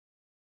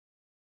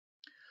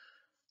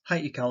Hi,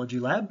 Ecology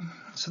Lab.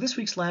 So this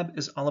week's lab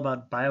is all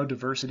about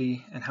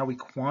biodiversity and how we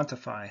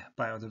quantify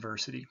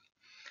biodiversity.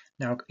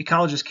 Now,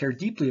 ecologists care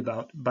deeply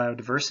about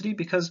biodiversity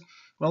because,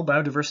 well,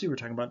 biodiversity, we're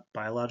talking about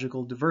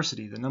biological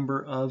diversity, the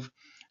number of,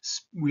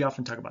 we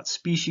often talk about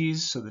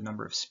species, so the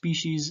number of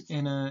species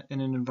in an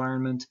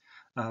environment,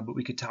 but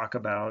we could talk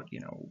about,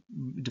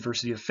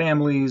 diversity of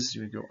families,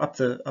 we go up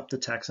the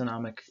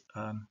taxonomic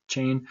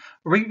chain,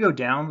 or we could go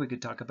down, we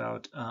could talk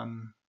about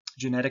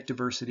genetic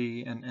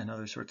diversity and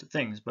other sorts of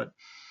things. But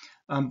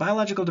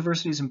biological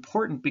diversity is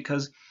important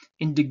because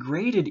in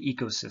degraded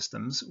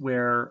ecosystems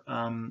where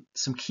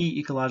some key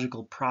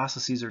ecological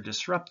processes are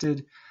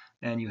disrupted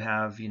and you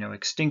have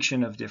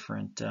extinction of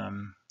different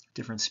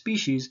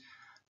species,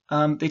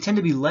 they tend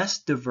to be less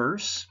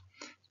diverse.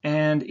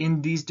 And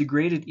in these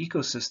degraded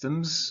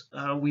ecosystems,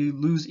 we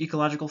lose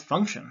ecological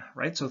function,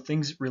 right? So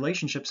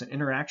relationships and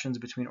interactions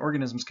between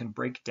organisms can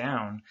break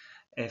down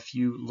if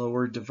you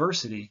lower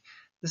diversity.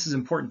 This is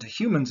important to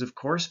humans, of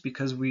course,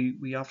 because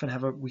we often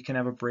can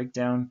have a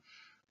breakdown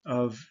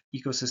of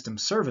ecosystem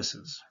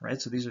services,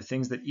 right? So these are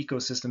things that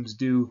ecosystems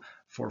do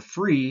for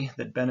free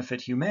that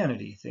benefit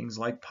humanity, things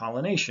like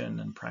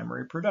pollination and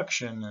primary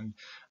production and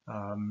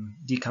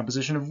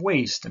decomposition of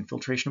waste and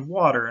filtration of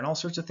water and all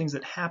sorts of things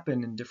that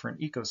happen in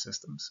different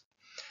ecosystems.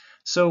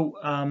 So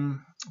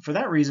for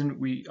that reason,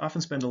 we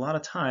often spend a lot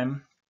of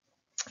time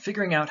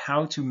figuring out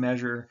how to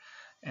measure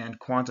and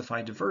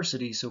quantify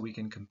diversity so we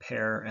can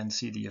compare and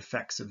see the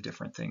effects of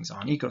different things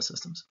on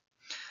ecosystems.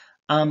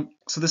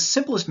 So the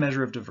simplest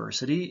measure of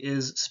diversity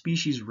is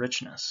species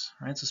richness,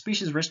 right? So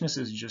species richness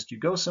is just you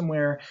go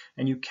somewhere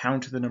and you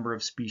count the number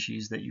of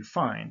species that you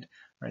find,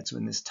 right? So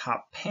in this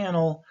top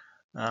panel,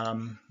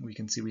 we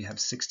can see we have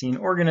 16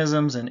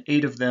 organisms and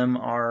 8 of them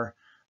are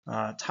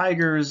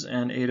tigers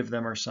and 8 of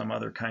them are some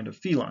other kind of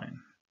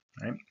feline,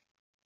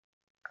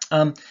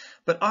 right?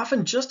 But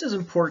often just as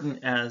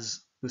important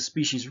as the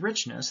species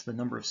richness, the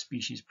number of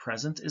species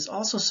present, is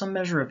also some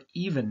measure of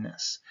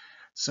evenness.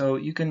 So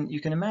you can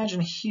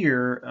imagine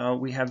here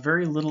we have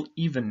very little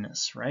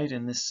evenness, right?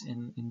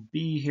 In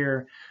B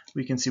here,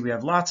 we can see we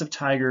have lots of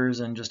tigers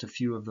and just a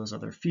few of those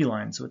other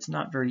felines, so it's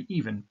not very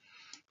even.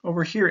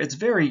 Over here, it's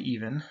very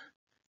even.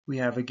 We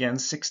have, again,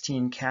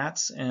 16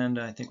 cats, and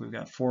I think we've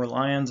got 4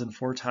 lions and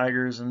 4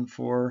 tigers and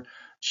 4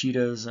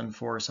 cheetahs and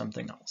 4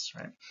 something else,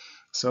 right?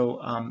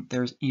 So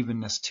there's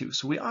evenness too.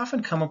 So we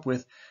often come up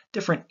with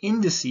different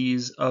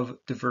indices of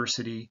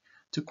diversity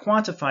to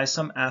quantify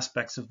some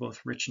aspects of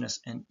both richness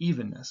and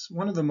evenness.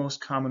 One of the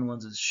most common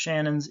ones is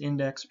Shannon's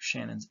index, or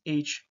Shannon's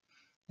H,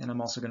 and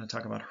I'm also going to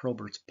talk about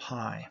Herberts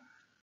pi.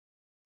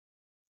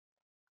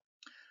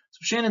 So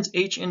Shannon's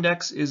H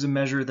index is a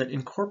measure that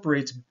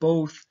incorporates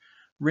both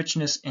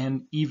richness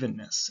and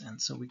evenness. And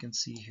so we can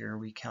see here,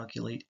 we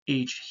calculate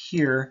H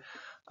here.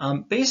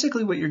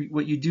 Basically,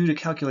 what you do to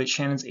calculate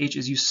Shannon's H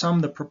is you sum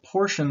the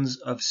proportions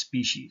of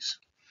species.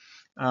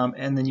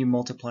 And then you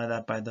multiply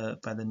that by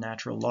the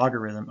natural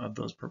logarithm of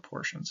those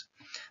proportions.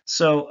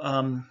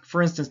 So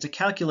for instance, to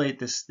calculate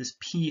this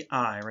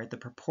pi, right, the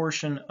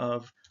proportion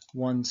of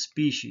one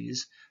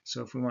species,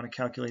 so if we want to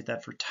calculate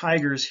that for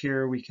tigers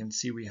here, we can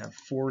see we have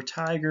 4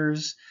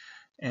 tigers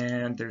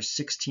and there's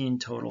 16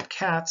 total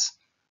cats.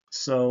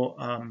 So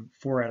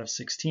 4 out of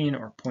 16,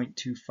 or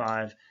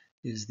 0.25,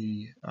 is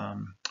the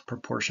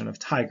proportion of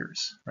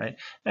tigers, right?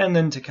 And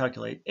then to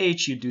calculate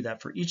H, you do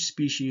that for each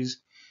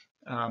species.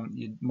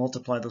 You'd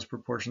multiply those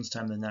proportions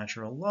times the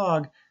natural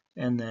log,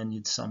 and then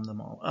you'd sum them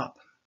all up.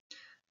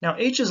 Now,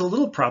 H is a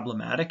little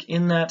problematic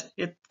in that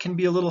it can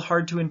be a little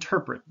hard to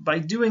interpret. By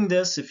doing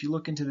this, if you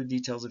look into the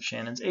details of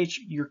Shannon's H,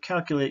 you're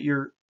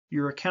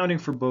accounting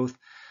for both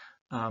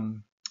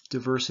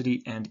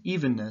diversity and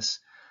evenness.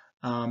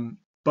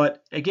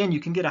 But again, you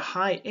can get a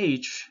high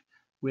H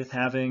with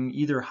having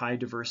either high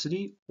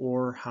diversity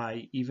or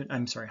high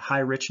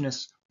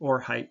richness or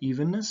high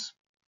evenness.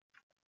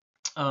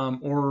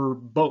 Or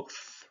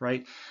both,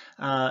 right?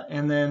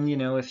 And then,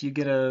 if you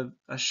get a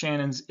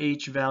Shannon's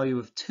H value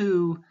of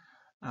 2,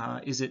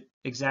 is it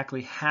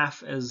exactly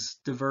half as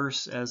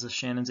diverse as a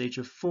Shannon's H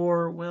of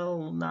 4?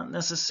 Well, not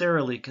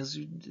necessarily, because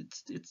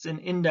it's an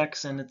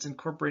index and it's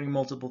incorporating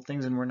multiple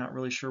things, and we're not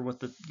really sure what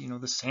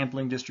the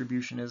sampling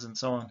distribution is and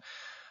so on.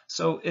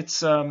 So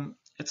it's a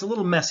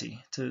little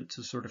messy to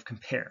sort of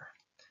compare.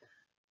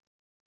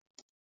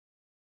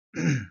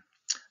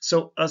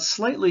 So a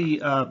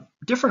slightly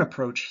different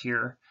approach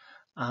here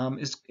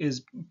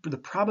is the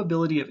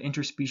probability of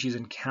interspecies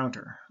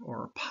encounter,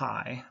 or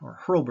pi, or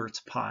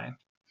Herberts pi.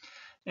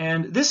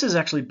 And this is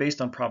actually based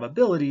on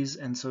probabilities,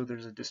 and so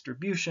there's a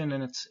distribution,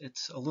 and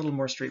it's a little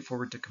more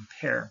straightforward to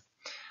compare.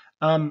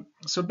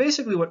 So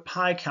basically what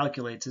pi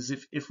calculates is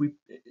if we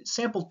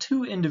sample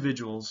 2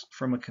 individuals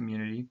from a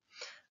community,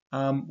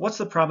 what's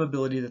the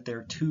probability that there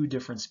are 2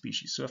 different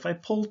species? So if I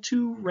pull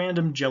 2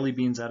 random jelly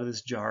beans out of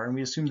this jar, and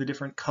we assume the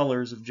different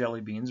colors of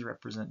jelly beans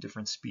represent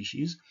different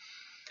species,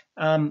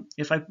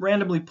 if I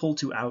randomly pull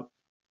 2 out,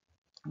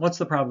 what's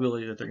the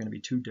probability that they're going to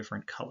be 2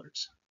 different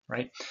colors,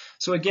 right?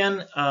 So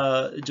again,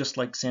 just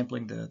like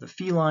sampling the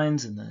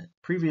felines in the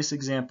previous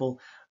example,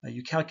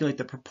 you calculate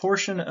the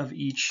proportion of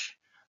each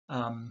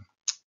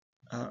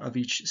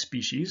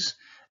species,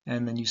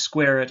 and then you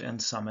square it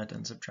and sum it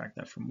and subtract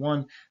that from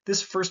 1.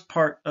 This first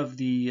part of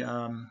the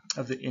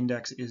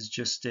index is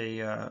just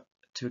to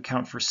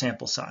account for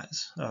sample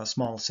size,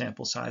 small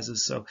sample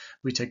sizes. So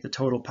we take the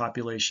total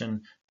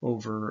population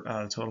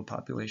over total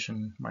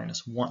population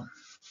minus 1.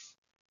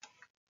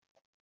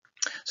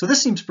 So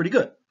this seems pretty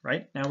good,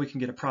 right? Now we can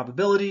get a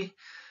probability.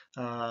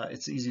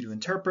 It's easy to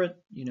interpret.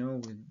 You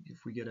know,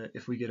 if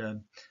we get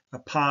a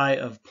pi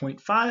of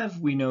 0.5,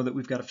 we know that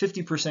we've got a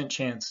 50%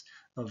 chance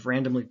of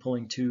randomly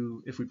pulling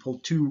if we pull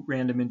 2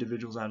 random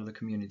individuals out of the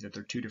community, that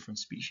they're 2 different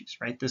species,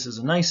 right? This is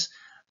a nice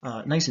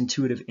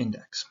intuitive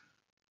index.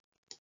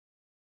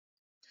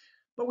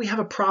 But we have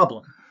a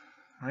problem,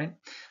 right?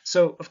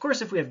 So of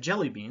course, if we have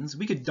jelly beans,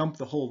 we could dump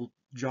the whole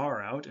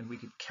jar out and we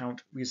could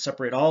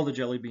separate all the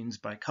jelly beans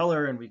by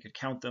color and we could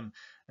count them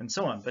and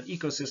so on. But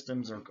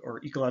ecosystems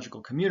or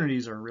ecological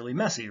communities are really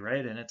messy,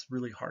 right? And it's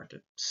really hard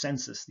to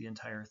census the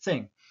entire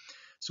thing.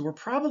 So we're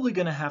probably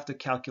going to have to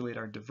calculate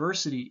our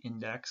diversity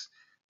index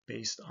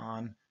based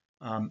on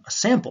a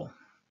sample.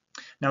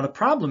 Now the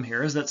problem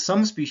here is that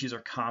some species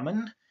are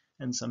common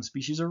and some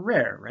species are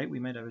rare, right? We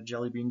might have a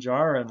jelly bean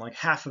jar and like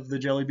half of the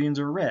jelly beans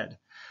are red.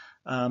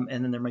 And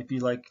then there might be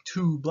like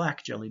 2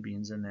 black jelly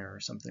beans in there or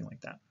something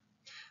like that.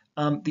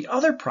 The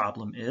other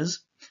problem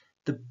is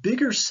the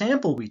bigger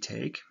sample we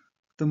take,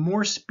 the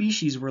more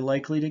species we're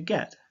likely to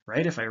get,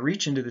 right? If I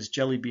reach into this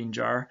jelly bean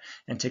jar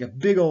and take a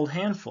big old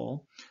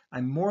handful,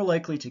 I'm more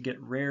likely to get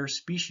rare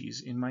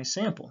species in my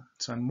sample.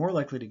 So I'm more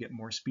likely to get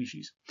more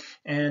species.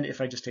 And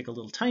if I just take a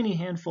little tiny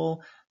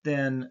handful,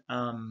 then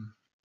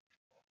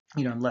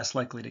you know, I'm less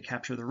likely to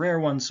capture the rare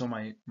ones, so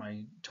my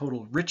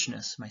total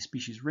richness, my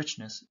species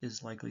richness,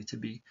 is likely to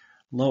be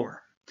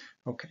lower.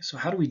 Okay, so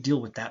how do we deal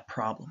with that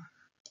problem?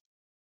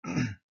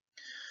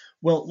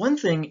 Well, one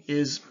thing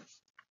is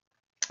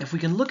if we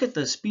can look at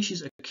the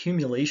species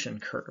accumulation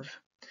curve,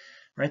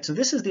 right? So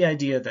this is the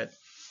idea that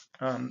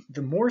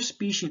the more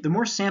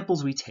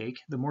samples we take,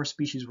 the more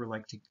species we're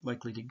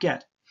likely to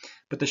get.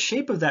 But the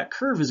shape of that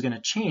curve is going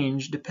to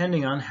change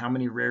depending on how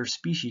many rare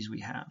species we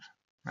have.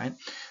 Right?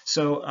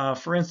 So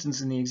for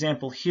instance, in the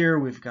example here,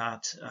 we've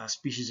got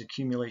species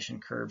accumulation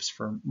curves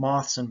for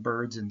moths and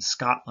birds in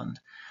Scotland.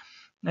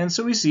 And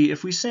so we see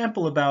if we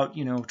sample about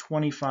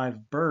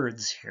 25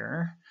 birds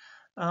here,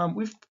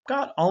 we've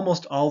got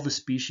almost all the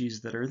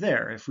species that are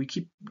there. If we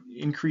keep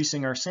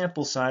increasing our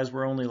sample size,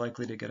 we're only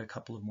likely to get a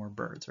couple of more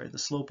birds, right? The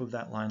slope of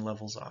that line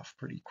levels off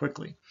pretty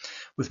quickly.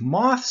 With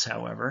moths,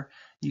 however,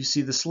 you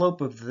see the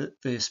slope of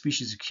the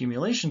species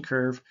accumulation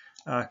curve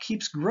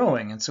keeps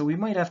growing, and so we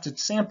might have to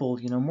sample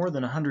more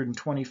than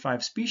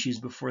 125 species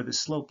before the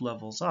slope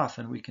levels off,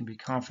 and we can be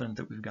confident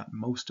that we've got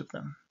most of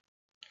them.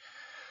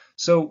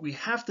 So we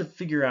have to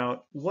figure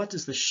out what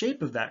is the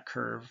shape of that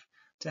curve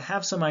to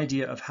have some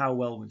idea of how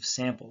well we've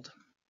sampled.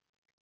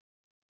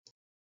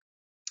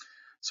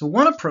 So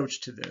one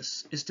approach to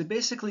this is to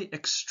basically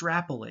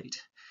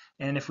extrapolate.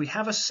 And if we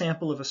have a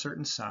sample of a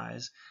certain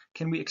size,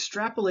 can we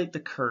extrapolate the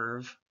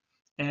curve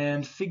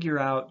and figure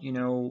out,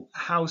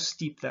 how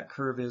steep that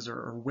curve is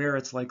or where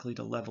it's likely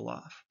to level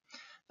off?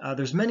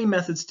 There's many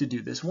methods to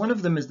do this. One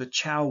of them is the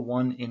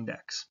Chow-1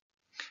 index.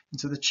 And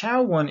so the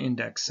Chow-1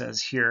 index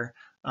says here,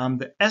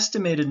 the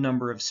estimated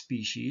number of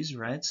species,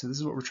 right? So this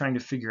is what we're trying to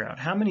figure out.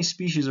 How many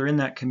species are in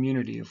that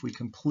community if we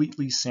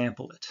completely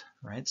sample it,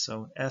 right?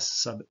 So S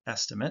sub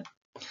estimate.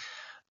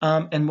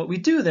 And what we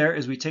do there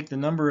is we take the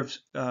number of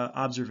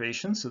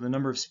observations, so the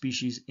number of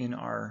species in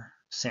our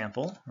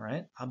sample,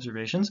 right?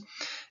 Observations.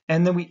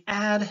 And then we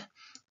add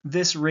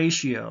this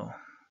ratio.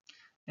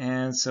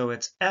 And so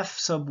it's F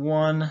sub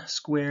 1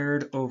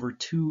 squared over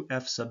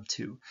 2F sub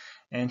 2.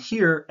 And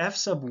here, F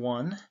sub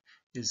 1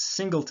 is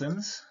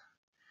singletons,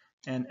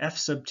 and F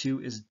sub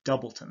 2 is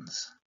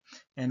doubletons.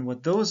 And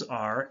what those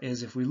are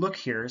is, if we look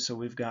here, so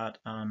we've got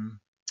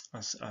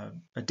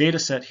a data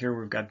set here.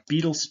 We've got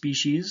beetle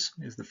species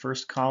is the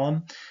first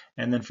column,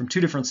 and then from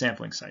 2 different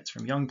sampling sites,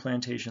 from young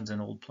plantations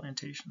and old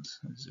plantations.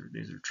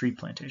 These are tree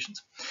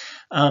plantations.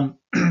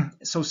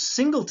 So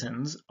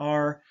singletons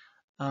are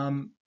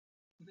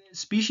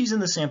species in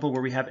the sample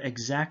where we have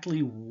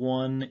exactly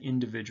 1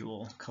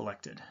 individual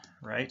collected,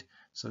 right?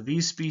 So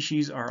these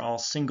species are all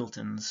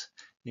singletons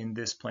in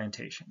this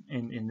plantation,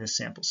 in this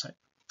sample site.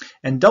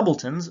 And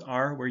doubletons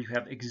are where you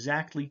have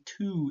exactly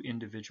 2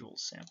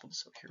 individuals sampled.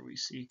 So here we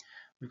see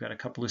we've got a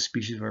couple of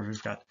species where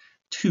we've got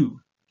 2,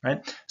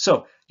 right?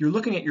 So you're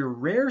looking at your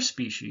rare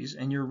species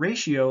and your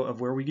ratio of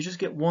where we just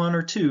get 1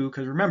 or 2,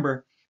 because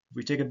remember, if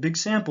we take a big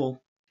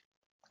sample,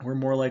 we're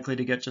more likely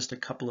to get just a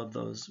couple of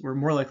those. We're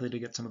more likely to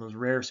get some of those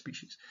rare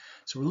species.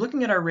 So we're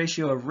looking at our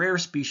ratio of rare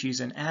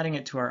species and adding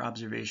it to our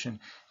observation,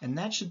 and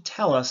that should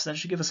tell us, that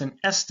should give us an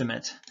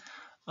estimate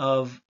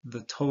of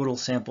the total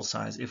sample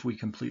size if we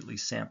completely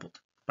sampled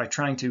by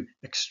trying to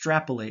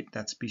extrapolate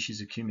that species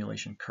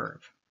accumulation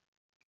curve.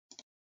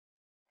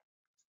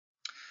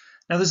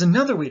 Now there's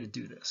another way to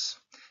do this,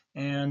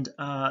 And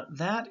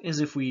that is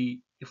if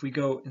we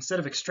go, instead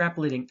of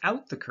extrapolating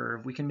out the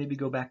curve, we can maybe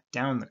go back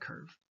down the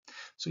curve.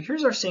 So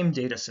here's our same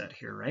data set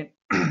here, right?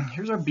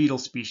 Here's our beetle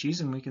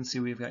species, and we can see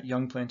we've got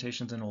young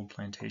plantations and old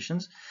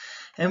plantations.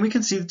 And we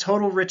can see the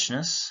total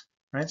richness,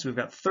 right? So we've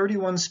got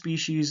 31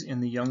 species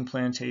in the young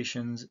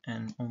plantations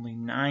and only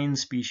 9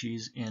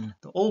 species in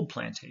the old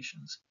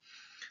plantations.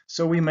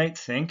 So we might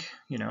think,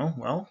 you know,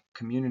 well,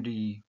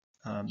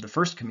 the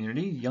first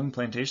community, young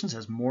plantations,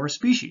 has more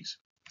species.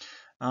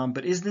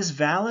 But is this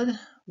valid?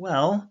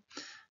 Well,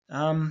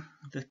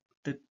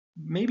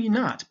 maybe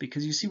not,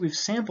 because you see we've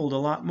sampled a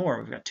lot more.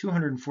 We've got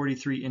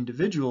 243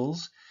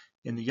 individuals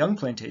in the young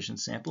plantation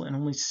sample and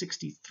only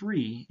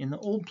 63 in the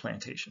old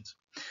plantations.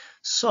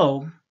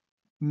 So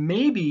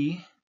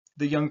maybe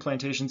the young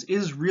plantations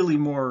is really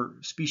more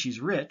species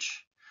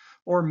rich,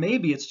 or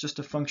maybe it's just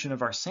a function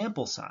of our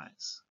sample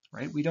size,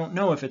 right? We don't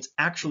know if it's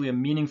actually a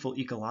meaningful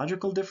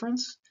ecological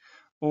difference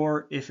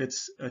or if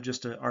it's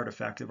just an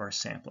artifact of our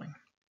sampling.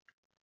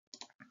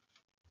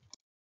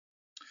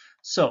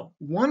 So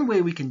one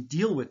way we can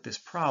deal with this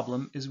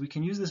problem is we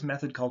can use this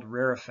method called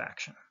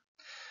rarefaction.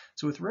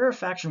 So with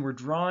rarefaction, we're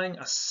drawing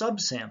a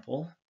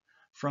subsample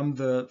from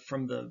the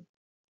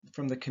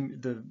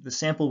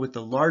sample with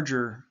the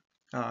larger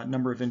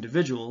number of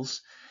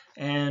individuals,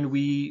 and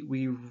we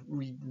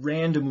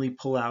randomly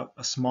pull out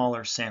a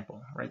smaller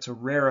sample, right? So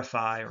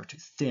rarefy, or to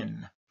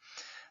thin.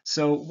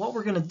 So what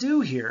we're going to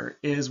do here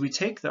is we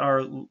take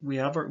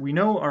we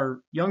know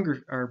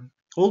our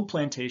old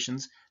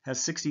plantations has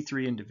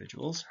 63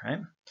 individuals, right?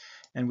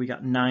 And we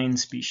got 9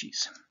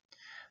 species.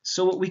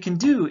 So what we can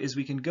do is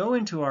we can go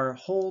into our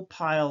whole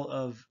pile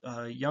of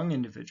young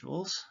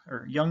individuals,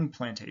 or young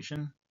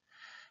plantation,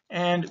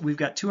 and we've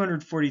got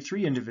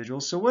 243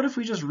 individuals. So what if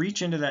we just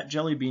reach into that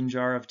jelly bean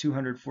jar of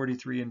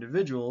 243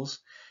 individuals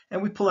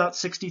and we pull out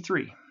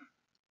 63,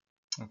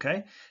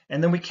 okay?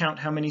 And then we count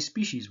how many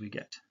species we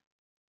get.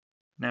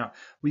 Now,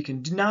 we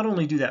can not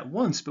only do that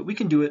once, but we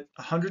can do it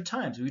 100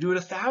 times. We do it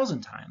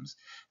 1,000 times.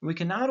 And we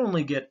can not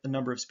only get the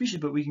number of species,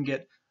 but we can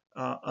get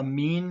a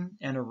mean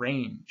and a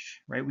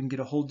range, right? We can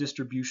get a whole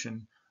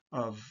distribution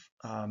of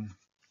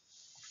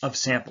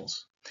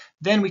samples.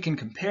 Then we can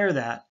compare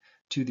that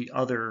to the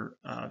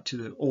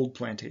old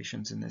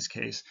plantations in this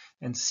case,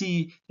 and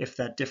see if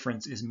that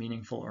difference is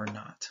meaningful or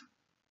not.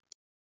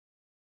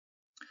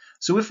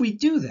 So if we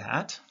do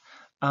that,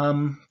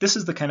 this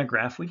is the kind of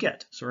graph we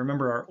get. So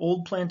remember our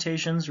old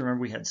plantations,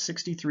 remember we had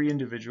 63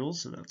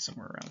 individuals, so that's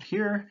somewhere around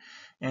here,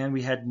 and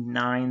we had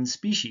 9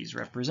 species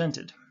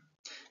represented.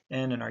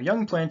 And in our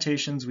young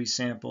plantations, we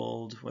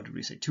sampled, what did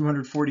we say,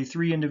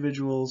 243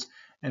 individuals,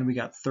 and we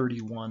got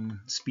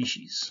 31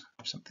 species,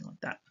 or something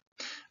like that.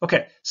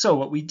 Okay, so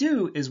what we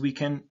do is we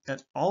can,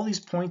 at all these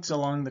points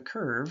along the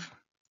curve,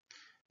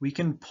 we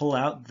can pull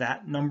out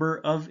that number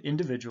of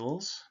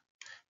individuals,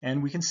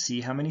 and we can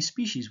see how many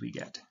species we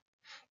get.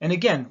 And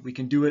again, we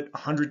can do it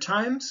 100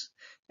 times,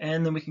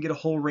 and then we can get a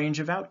whole range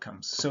of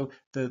outcomes. So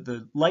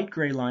the light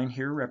gray line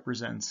here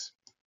represents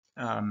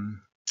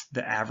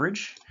the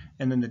average,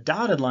 and then the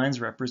dotted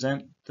lines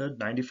represent the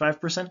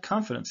 95%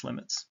 confidence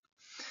limits.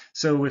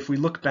 So if we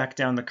look back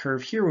down the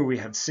curve here where we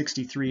have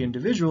 63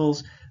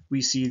 individuals,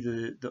 we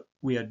see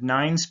we had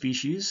 9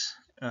 species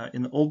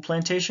in the old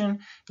plantation.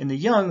 In the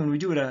young, when we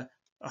do it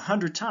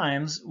 100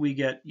 times, we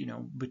get, you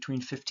know,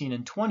 between 15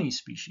 and 20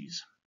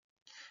 species.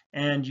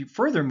 And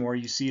furthermore,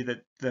 you see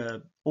that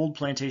the old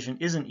plantation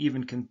isn't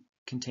even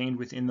contained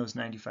within those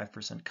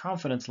 95%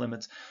 confidence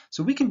limits.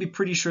 So we can be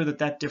pretty sure that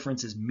that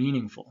difference is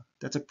meaningful.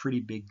 That's a pretty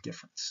big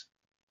difference.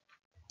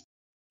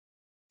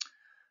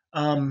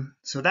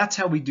 So that's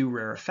how we do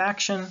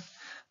rarefaction.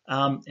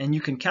 And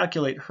you can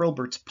calculate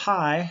Herberts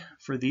pi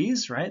for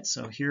these, right?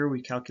 So here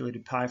we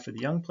calculated pi for the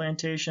young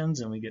plantations,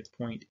 and we get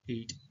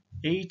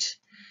 0.88.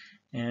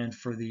 And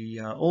for the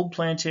old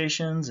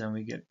plantations, and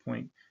we get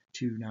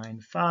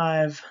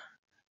 0.295.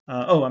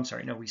 Oh, I'm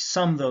sorry, no, we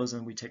sum those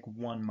and we take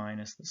 1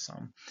 minus the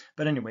sum.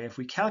 But anyway, if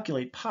we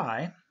calculate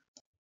pi,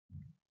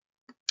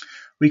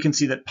 we can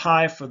see that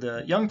pi for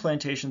the young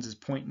plantations is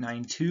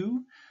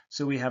 0.92.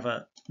 So we have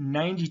a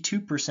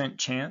 92%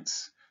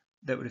 chance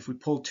that if we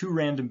pull 2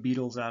 random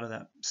beetles out of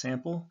that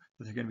sample,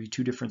 that they're going to be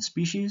 2 different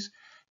species.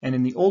 And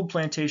in the old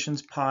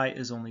plantations, pi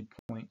is only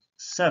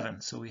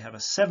 0.7. So we have a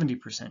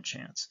 70%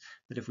 chance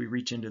that if we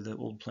reach into the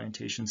old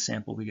plantation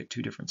sample, we get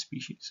 2 different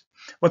species.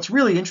 What's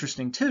really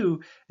interesting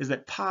too is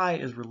that pi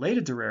is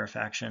related to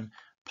rarefaction.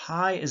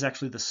 Pi is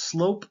actually the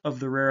slope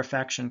of the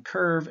rarefaction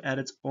curve at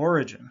its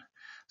origin.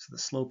 So the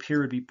slope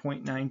here would be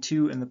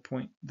 0.92 and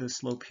the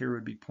slope here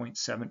would be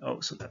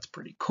 0.70. So that's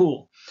pretty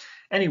cool.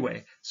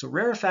 Anyway, so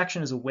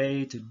rarefaction is a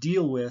way to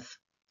deal with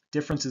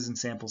differences in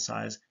sample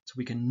size so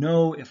we can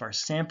know if our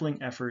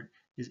sampling effort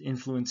is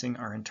influencing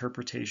our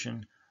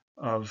interpretation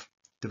of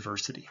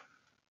diversity.